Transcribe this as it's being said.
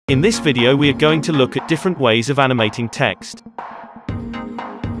In this video we are going to look at different ways of animating text.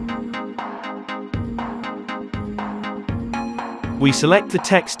 We select the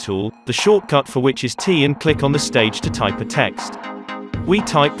text tool, the shortcut for which is T, and click on the stage to type a text. We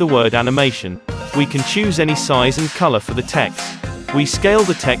type the word animation. We can choose any size and color for the text. We scale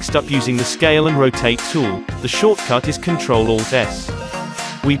the text up using the Scale and Rotate tool. The shortcut is Ctrl-Alt-S.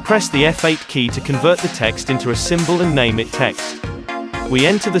 We press the F8 key to convert the text into a symbol and name it text. We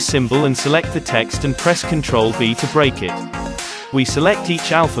enter the symbol and select the text and press Ctrl-V to break it. We select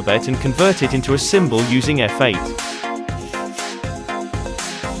each alphabet and convert it into a symbol using F8.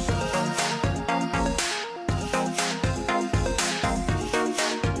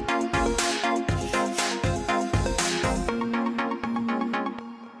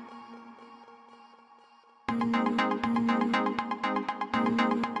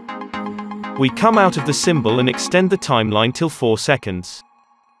 We come out of the symbol and extend the timeline till 4 seconds.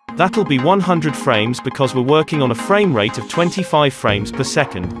 That'll be 100 frames because we're working on a frame rate of 25 frames per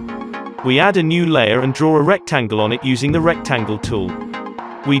second. We add a new layer and draw a rectangle on it using the Rectangle tool.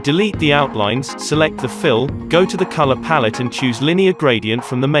 We delete the outlines, select the fill, go to the color palette and choose Linear Gradient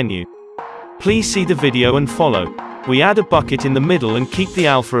from the menu. Please see the video and follow. We add a bucket in the middle and keep the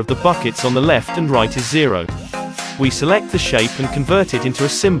alpha of the buckets on the left and right as 0. We select the shape and convert it into a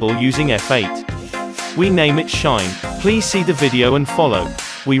symbol using F8. We name it Shine. Please see the video and follow.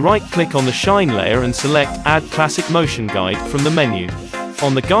 We right-click on the Shine layer and select Add Classic Motion Guide from the menu.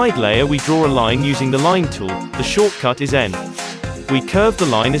 On the Guide layer we draw a line using the Line tool. The shortcut is N. We curve the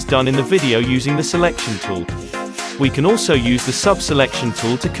line as done in the video using the Selection tool. We can also use the Sub-Selection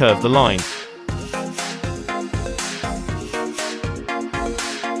tool to curve the line.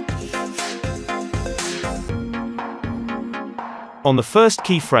 On the first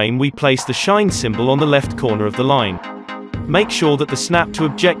keyframe we place the Shine symbol on the left corner of the line. Make sure that the Snap to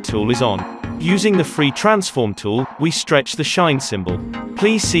Object tool is on. Using the Free Transform tool, we stretch the Shine symbol.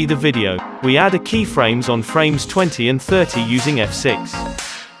 Please see the video. We add a keyframes on frames 20 and 30 using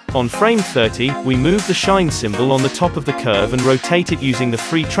F6. On frame 30, we move the Shine symbol on the top of the curve and rotate it using the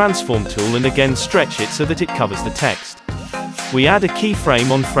Free Transform tool and again stretch it so that it covers the text. We add a keyframe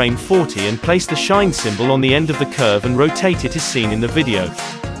on frame 40 and place the Shine symbol on the end of the curve and rotate it as seen in the video.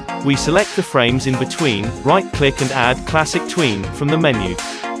 We select the frames in between, right-click and add Classic Tween from the menu.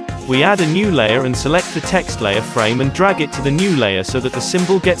 We add a new layer and select the text layer frame and drag it to the new layer so that the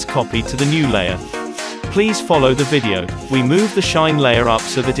symbol gets copied to the new layer. Please follow the video. We move the Shine layer up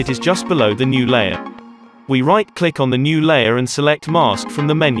so that it is just below the new layer. We right-click on the new layer and select Mask from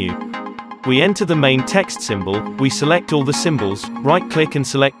the menu. We enter the main text symbol, we select all the symbols, right-click and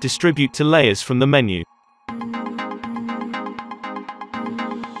select Distribute to Layers from the menu.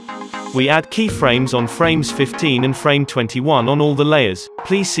 We add keyframes on frames 15 and frame 21 on all the layers.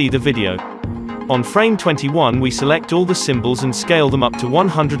 Please see the video. On frame 21 we select all the symbols and scale them up to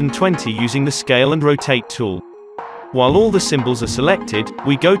 120 using the Scale and Rotate tool. While all the symbols are selected,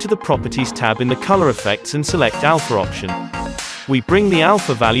 we go to the Properties tab in the Color Effects and select Alpha option. We bring the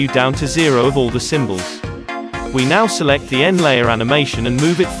alpha value down to 0 of all the symbols. We now select the N layer animation and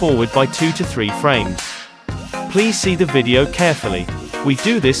move it forward by 2 to 3 frames. Please see the video carefully. We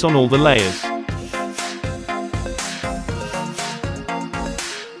do this on all the layers.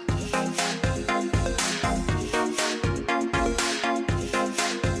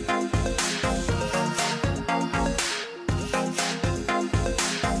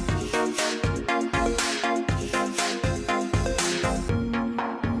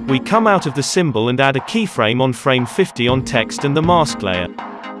 We come out of the symbol and add a keyframe on frame 50 on text and the mask layer.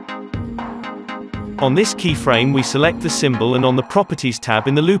 On this keyframe we select the symbol and on the Properties tab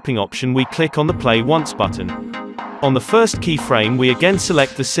in the Looping option we click on the Play Once button. On the first keyframe we again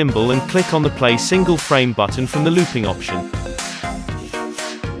select the symbol and click on the Play Single Frame button from the Looping option.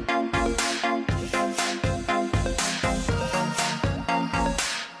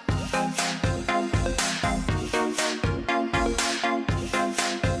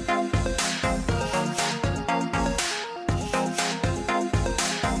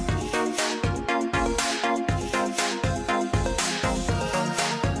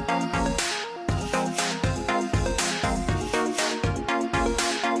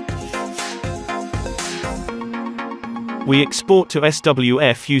 We export to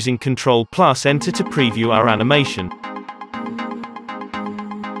SWF using Ctrl+Enter to preview our animation.